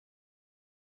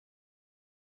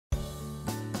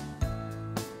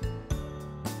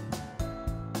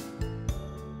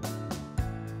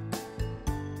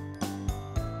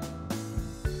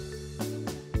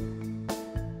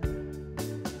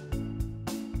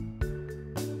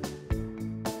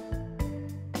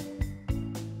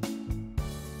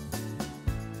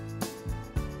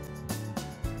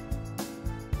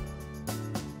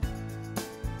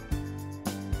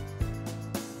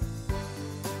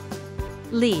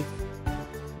Leaf.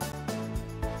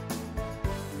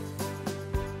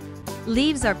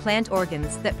 Leaves are plant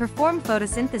organs that perform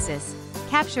photosynthesis,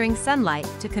 capturing sunlight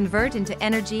to convert into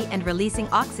energy and releasing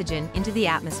oxygen into the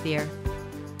atmosphere.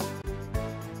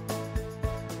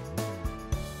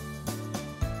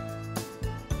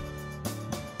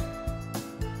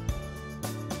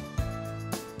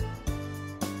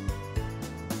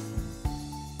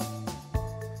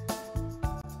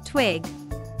 Twig.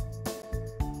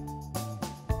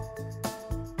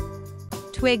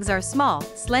 Twigs are small,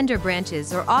 slender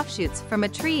branches or offshoots from a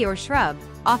tree or shrub,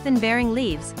 often bearing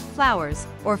leaves, flowers,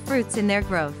 or fruits in their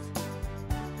growth.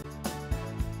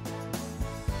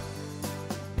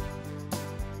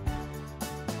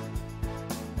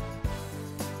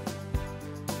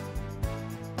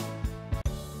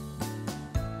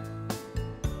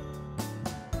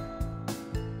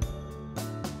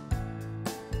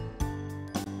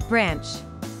 Branch.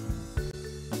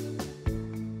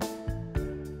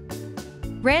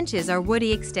 Branches are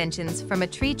woody extensions from a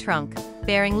tree trunk,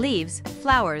 bearing leaves,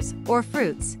 flowers, or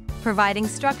fruits, providing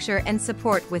structure and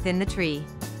support within the tree.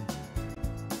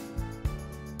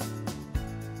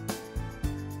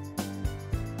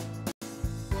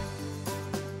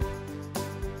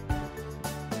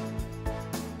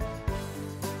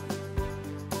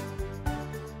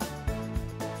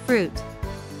 Fruit.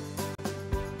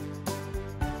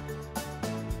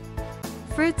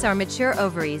 Fruits are mature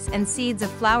ovaries and seeds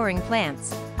of flowering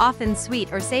plants, often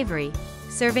sweet or savory,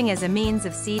 serving as a means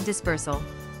of seed dispersal.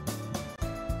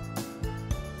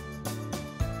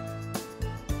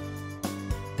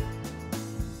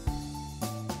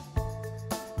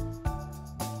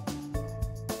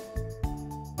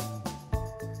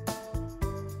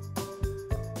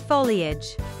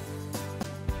 Foliage.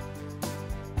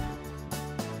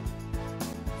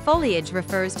 Foliage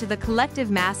refers to the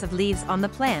collective mass of leaves on the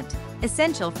plant,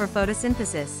 essential for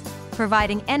photosynthesis,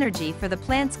 providing energy for the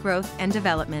plant's growth and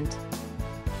development.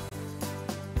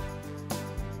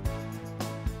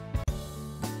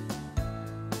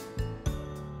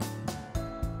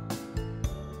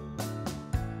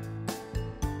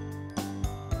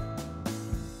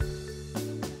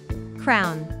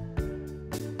 Crown.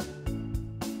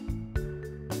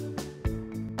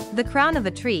 The crown of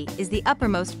a tree is the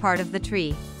uppermost part of the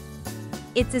tree.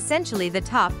 It's essentially the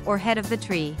top or head of the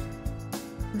tree.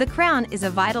 The crown is a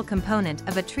vital component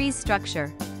of a tree's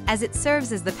structure, as it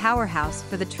serves as the powerhouse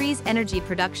for the tree's energy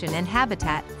production and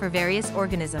habitat for various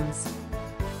organisms.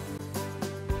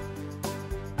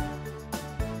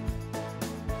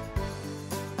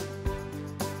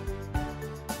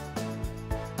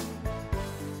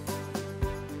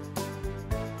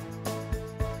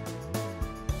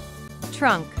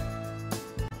 Trunk.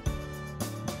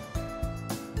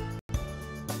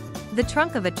 The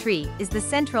trunk of a tree is the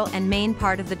central and main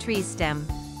part of the tree's stem.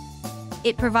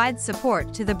 It provides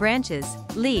support to the branches,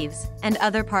 leaves, and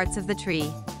other parts of the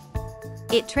tree.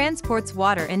 It transports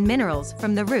water and minerals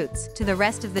from the roots to the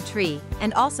rest of the tree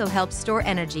and also helps store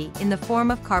energy in the form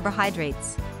of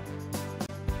carbohydrates.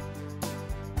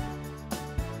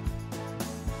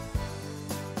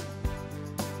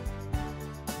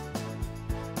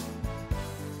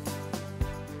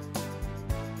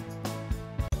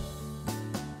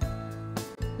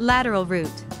 Lateral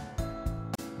root.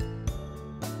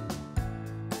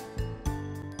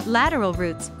 Lateral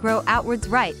roots grow outwards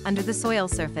right under the soil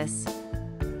surface.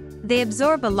 They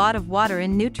absorb a lot of water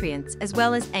and nutrients as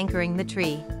well as anchoring the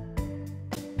tree.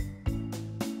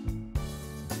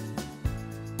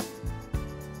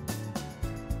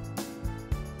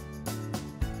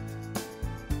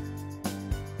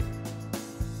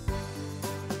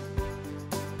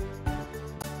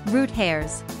 Root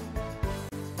hairs.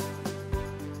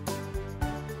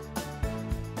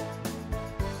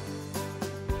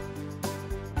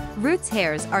 Roots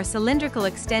hairs are cylindrical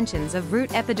extensions of root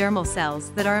epidermal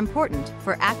cells that are important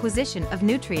for acquisition of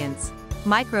nutrients,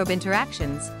 microbe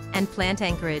interactions, and plant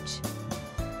anchorage.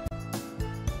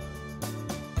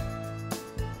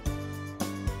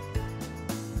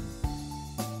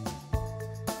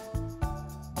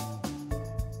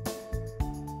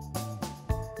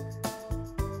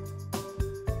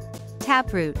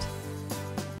 Taproot.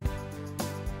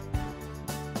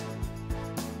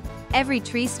 Every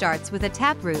tree starts with a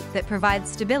taproot that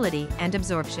provides stability and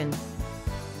absorption.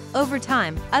 Over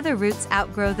time, other roots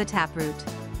outgrow the taproot.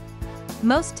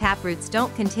 Most taproots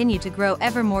don't continue to grow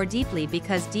ever more deeply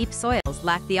because deep soils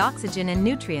lack the oxygen and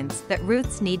nutrients that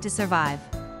roots need to survive.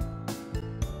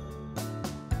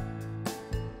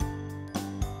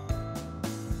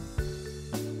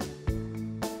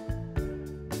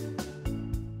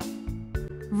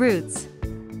 Roots.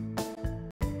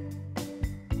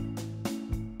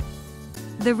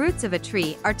 The roots of a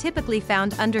tree are typically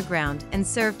found underground and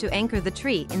serve to anchor the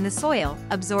tree in the soil,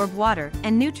 absorb water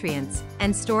and nutrients,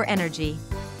 and store energy.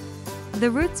 The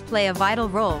roots play a vital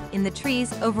role in the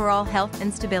tree's overall health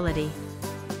and stability.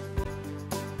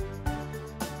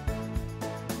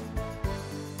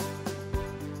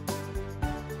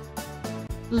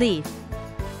 Leaf,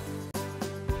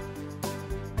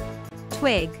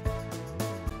 twig,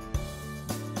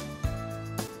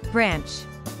 branch,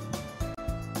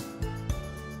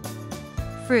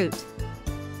 fruit,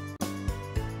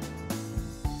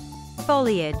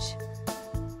 foliage,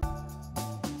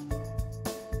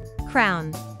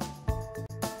 crown,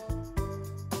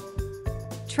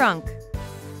 trunk,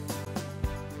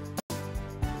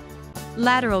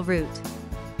 lateral root,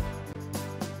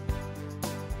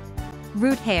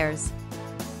 root hairs,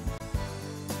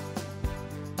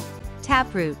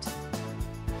 taproot,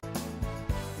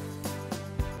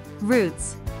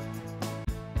 roots,